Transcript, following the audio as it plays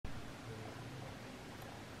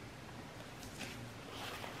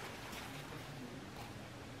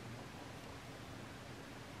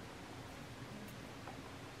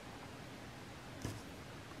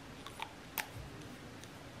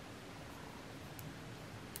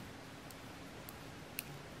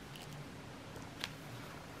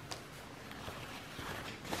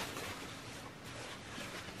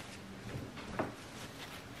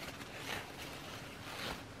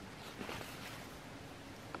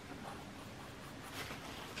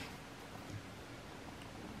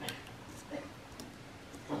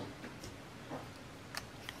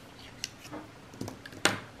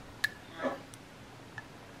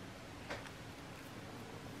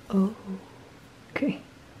Okay,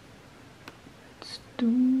 let's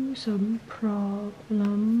do some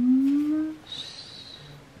problems.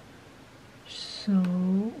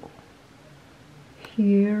 So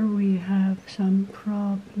here we have some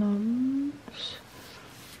problems.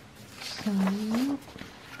 So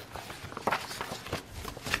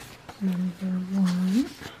number 1.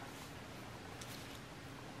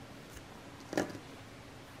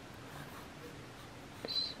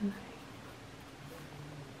 Sine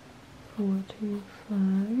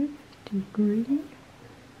 45 degree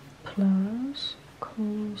plus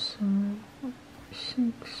cosine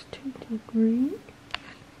 60 degree.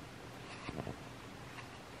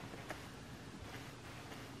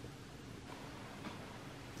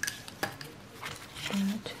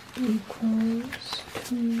 That equals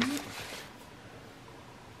to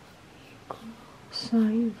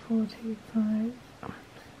sine 45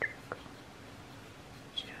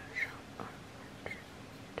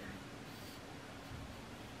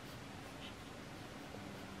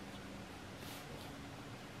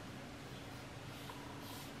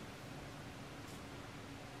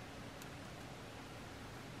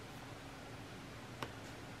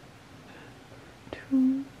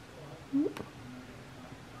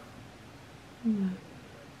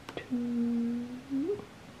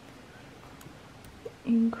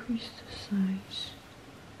 increase the size.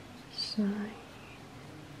 Sine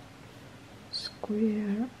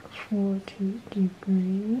square 40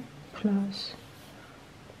 degree plus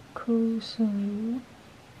cosine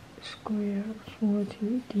square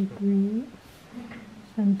 40 degree.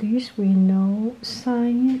 And this we know,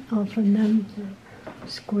 sine of a number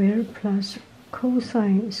square plus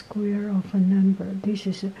cosine square of a number. This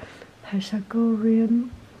is a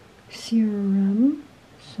Pythagorean theorem,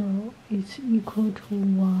 so it's equal to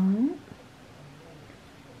 1.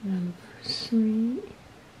 Number 3,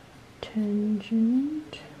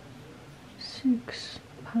 tangent 6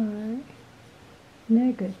 pi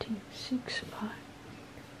negative 6 pi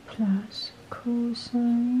plus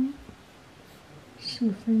cosine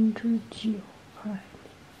 4/9 pi.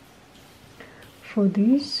 For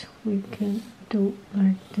this we can do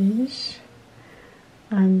like this,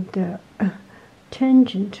 and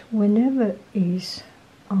tangent whenever is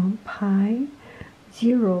on pi,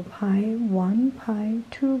 0 pi, 1 pi,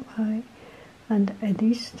 2 pi, and at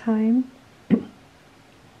this time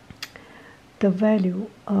the value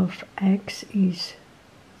of x is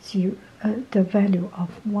 0, the value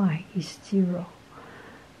of y is 0,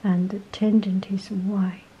 and the tangent is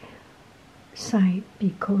y, sine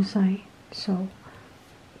be cosine, so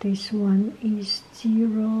this one is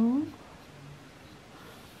 0,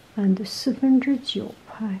 and 4/9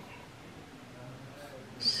 pi.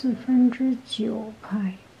 4/9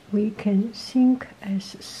 pi we can think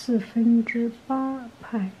as 4/8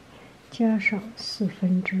 pi 加上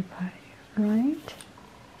4/8 pi, right?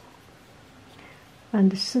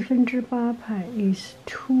 And 4/8 pi is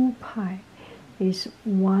 2 pi, is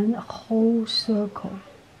one whole circle.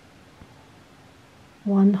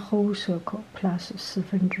 One whole circle plus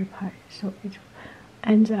 4/8 pi, so it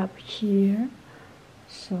ends up here.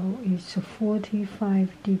 So it's 45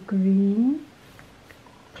 degree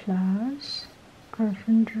plus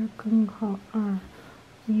 2/2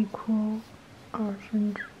 equal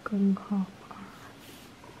 2/2.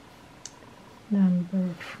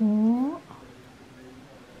 Number 4,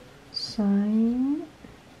 sine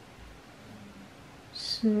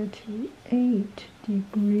 38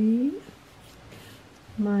 degree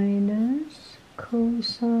minus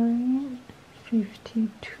cosine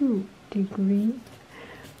 52 degree.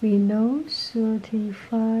 We know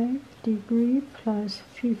 35 degree plus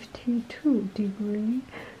 52 degree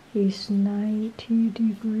is 90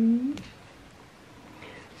 degree.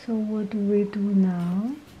 So what do we do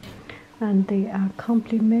now? And they are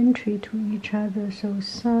complementary to each other, so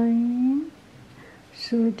sine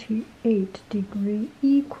 38 degree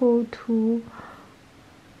equal to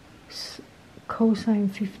cosine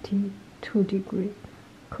 52 degree.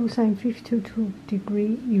 Cosine 52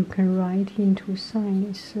 degree you can write into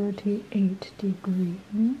sine 38 degree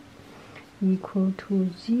equal to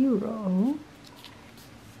 0.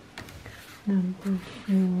 Number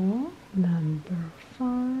 4, number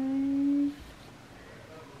 5.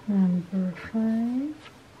 Number 5,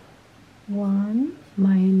 1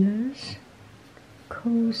 minus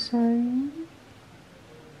cosine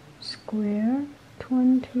square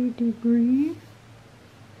 20 degree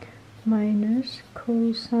minus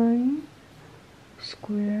cosine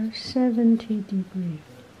square 70 degree.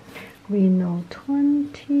 We know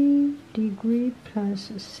 20 degree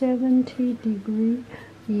plus 70 degree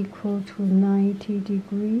equal to 90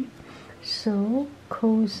 degree. So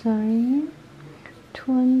cosine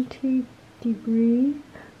 20 degree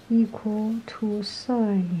equal to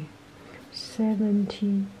sine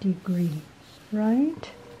 70 degree,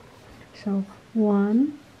 right? So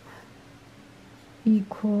 1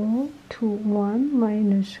 equal to 1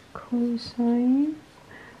 minus cosine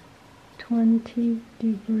 20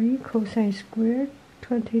 degree, cosine squared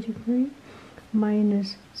 20 degree,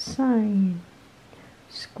 minus sine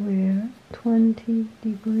square 20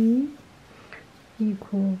 degree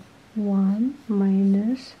equal 1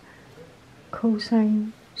 minus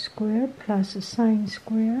cosine square plus sine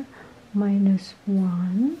square minus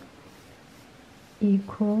 1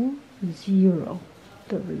 equal 0.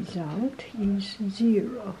 The result is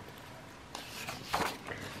 0.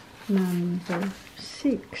 Number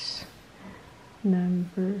 6.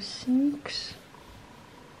 Number 6.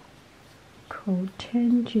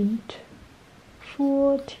 Cotangent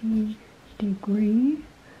 40 degree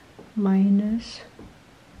minus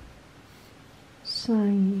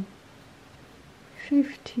sine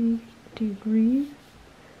 50 degree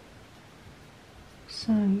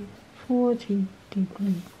sine 40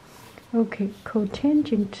 degree. Okay,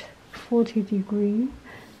 cotangent 40 degree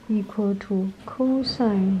equal to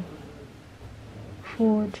cosine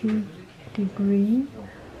 40 degree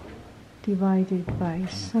divided by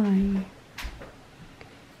sine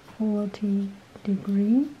 40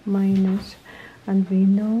 degree minus, and we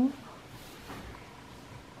know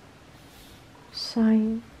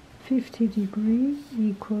sine 50 degree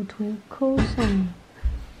equal to cosine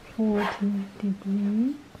 40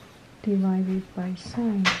 degree divided by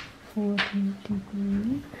sine 40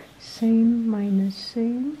 degree. Same minus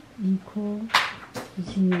same equal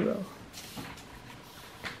 0.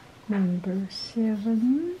 Number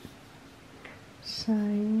 7.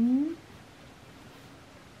 Sine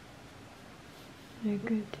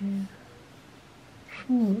negative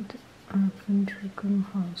 4 二分之根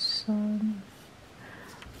号3.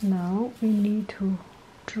 Now we need to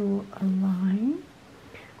draw a line.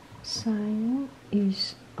 Sine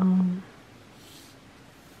is on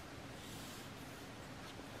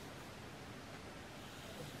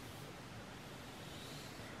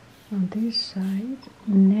this side,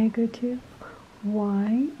 negative,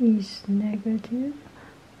 y is negative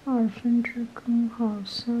二分之根号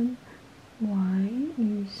3, y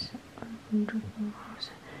is 二分之根号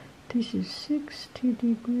3. This is 60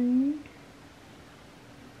 degree,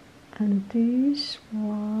 and this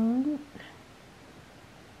one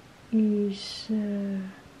is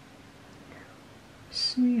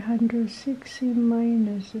 360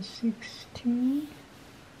 minus 60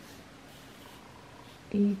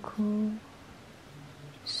 equal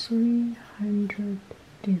 300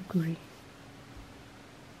 degree.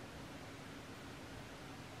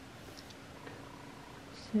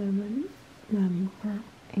 Number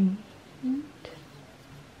 8.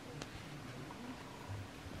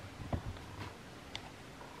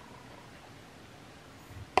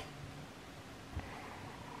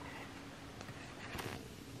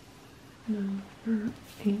 Number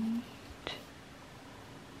 8.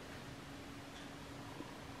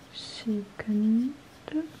 Secant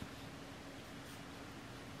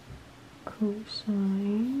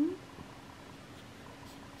cosine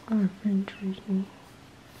二分之一.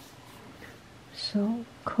 So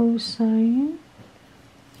cosine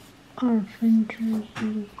二分之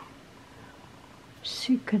一,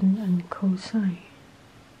 secant and cosine,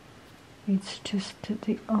 it's just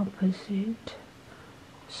the opposite,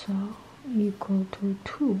 so equal to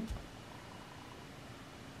 2.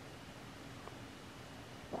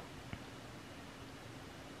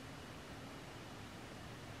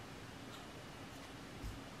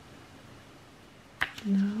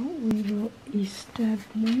 Now we will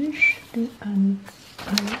establish the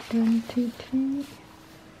identity.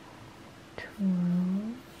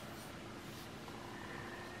 12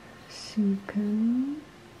 secant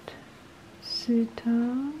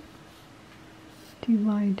theta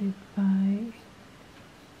divided by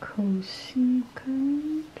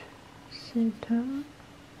cosecant theta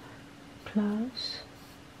plus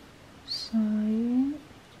sine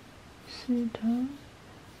theta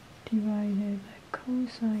divided by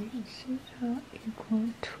cosine theta equal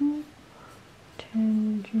to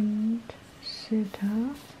tangent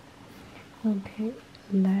theta. Okay,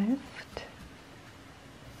 left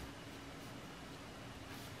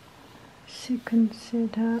secant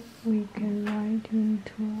theta we can write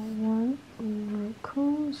into 1 over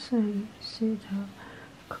cosine theta.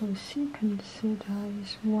 Cosecant theta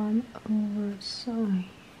is 1 over sine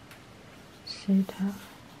theta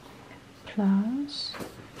plus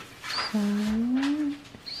sine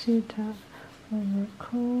theta over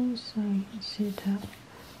cosine theta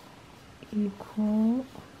equal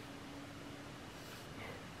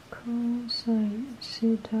cosine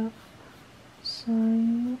theta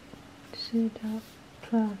sine theta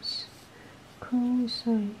plus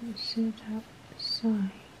cosine theta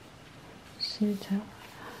sine theta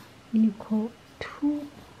equal to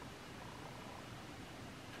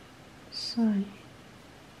sine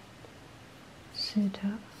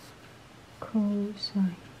theta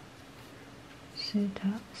cosine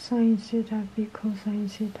theta sine theta b cosine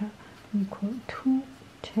theta equal to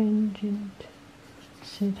tangent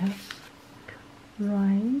theta.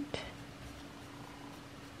 Write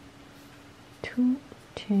 2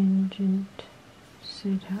 tangent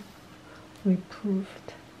theta. We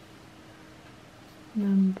proved.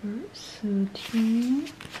 Number 13.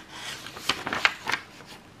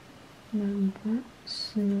 Number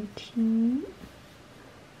 13.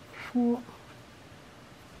 4.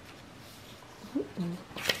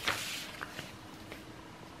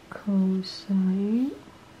 Cosine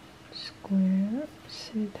square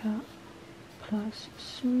theta plus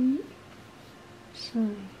 3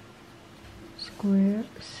 sine square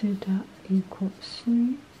theta equals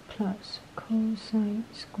 3 plus cosine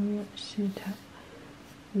square theta.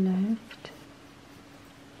 Left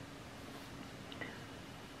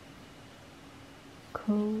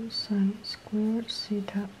cosine square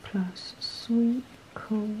theta plus 3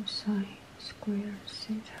 cosine square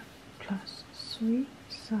theta plus 3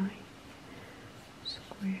 sine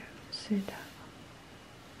square theta.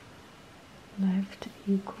 Left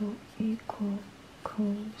equal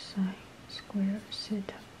cosine square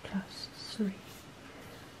theta plus 3.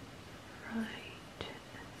 Right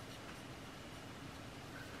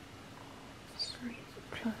 3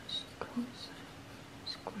 plus cosine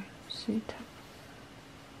square theta.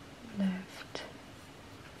 Left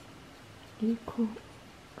equal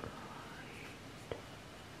right.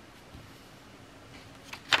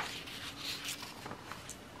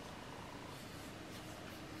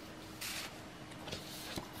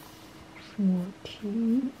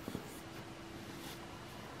 14.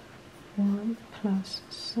 1 plus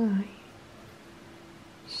sine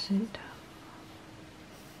theta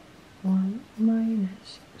 1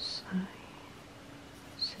 minus sine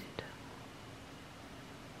theta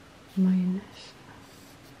minus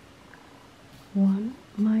 1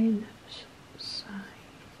 minus sine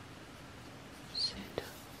theta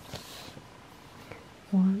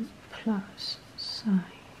 1 plus sine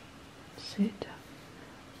theta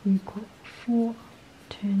equal 4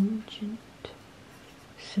 tangent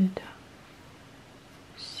theta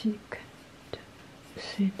secant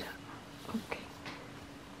theta. Okay,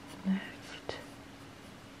 left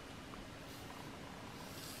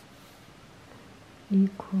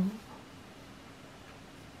equal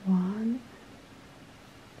 1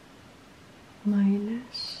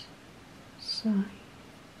 minus sine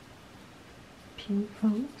平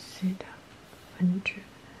方 theta 分之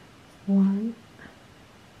 1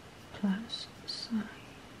 plus sine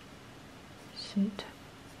theta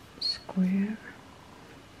square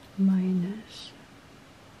minus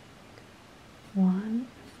 1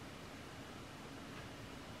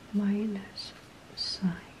 minus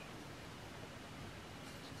sine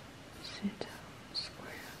theta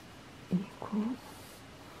square equal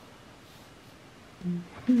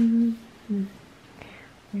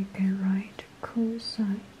we can write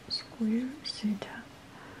cosine square theta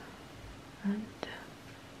and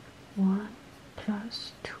 1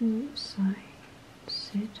 plus 2 sine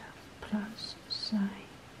theta plus sine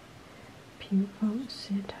平方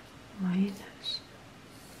theta minus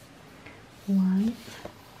 1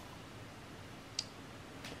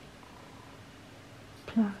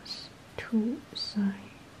 plus 2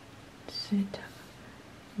 sine theta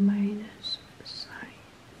minus sine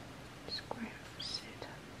square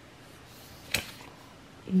theta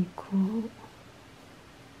equal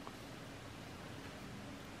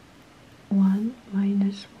 1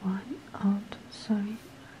 minus 1 outside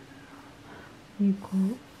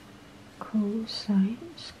equal cosine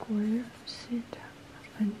square theta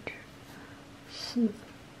分之4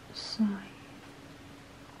 sine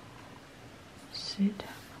theta.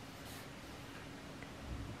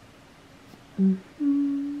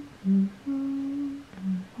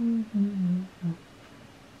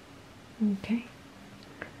 Okay,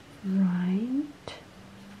 right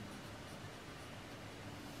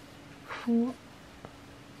 4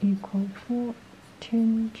 equal 4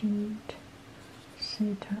 tangent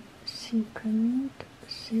theta secant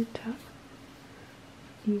theta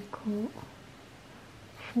equal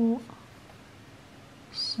 4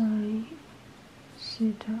 sine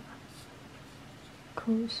theta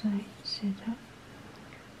cosine theta.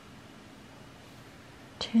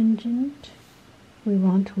 Tangent, we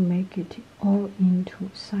want to make it all into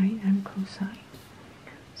sine and cosine.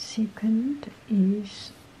 secant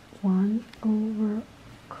is 1 over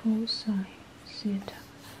cosine theta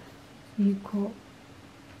equal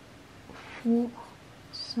 4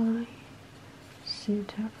 sine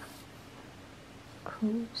theta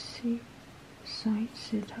cosine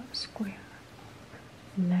theta square.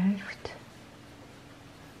 Left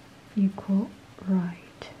equal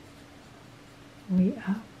right. We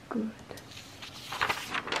are good.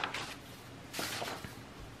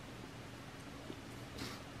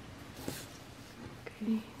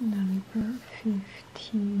 Okay, number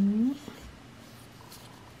 15.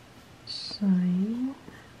 Sine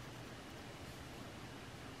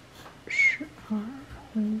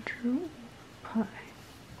 12/5 派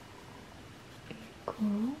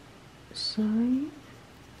equal sine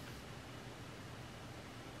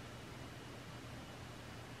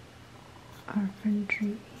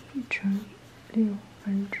 1/2乘以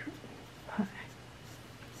6/5派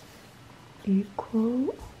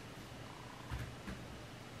equal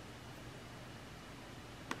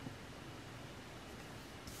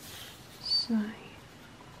sine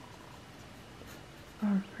 2/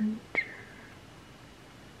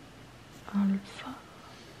阿尔法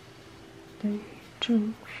等于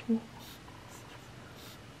正负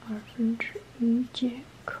1/1减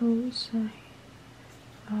cosine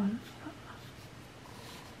阿尔法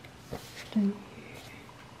等于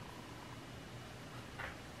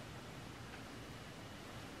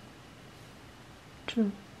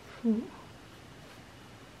正负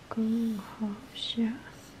根号下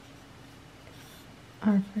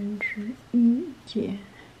1/1减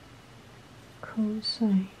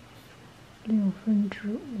cosine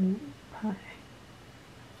 6/5派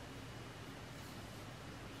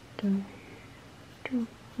等于正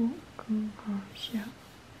负根号下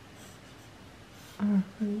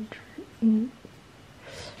1/6/5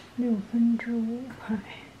派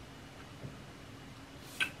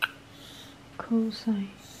cosine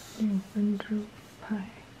 6/5派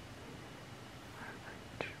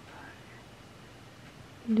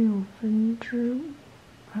6/5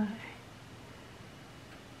派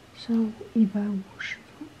35 150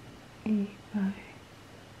度150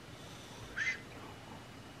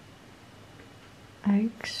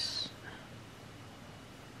度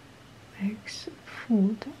x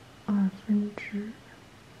负的2/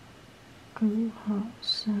根号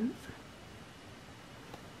3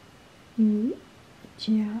 1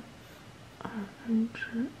加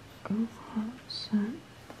2/根号3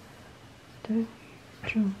等于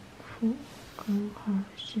正负根号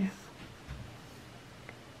下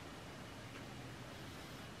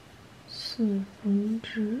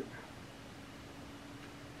4/2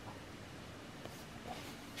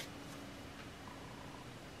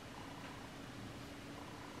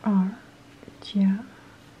加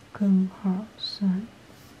根号3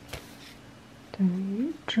等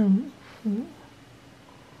于正负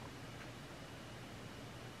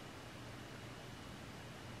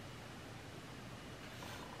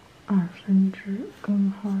2/根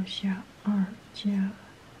号下2加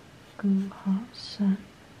根号3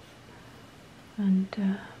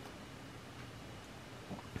 and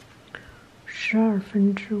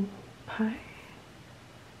 12/5 派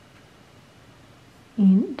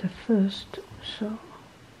in the first, so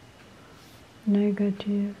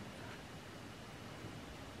negative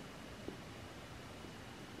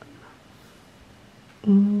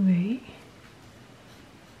因为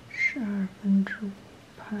12/5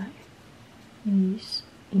 派 is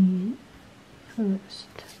in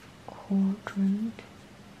first quadrant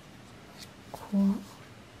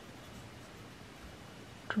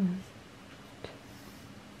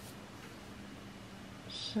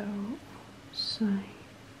so sine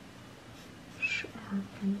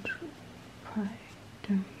 12/5 派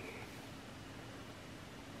等于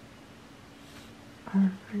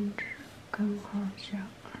2/根号下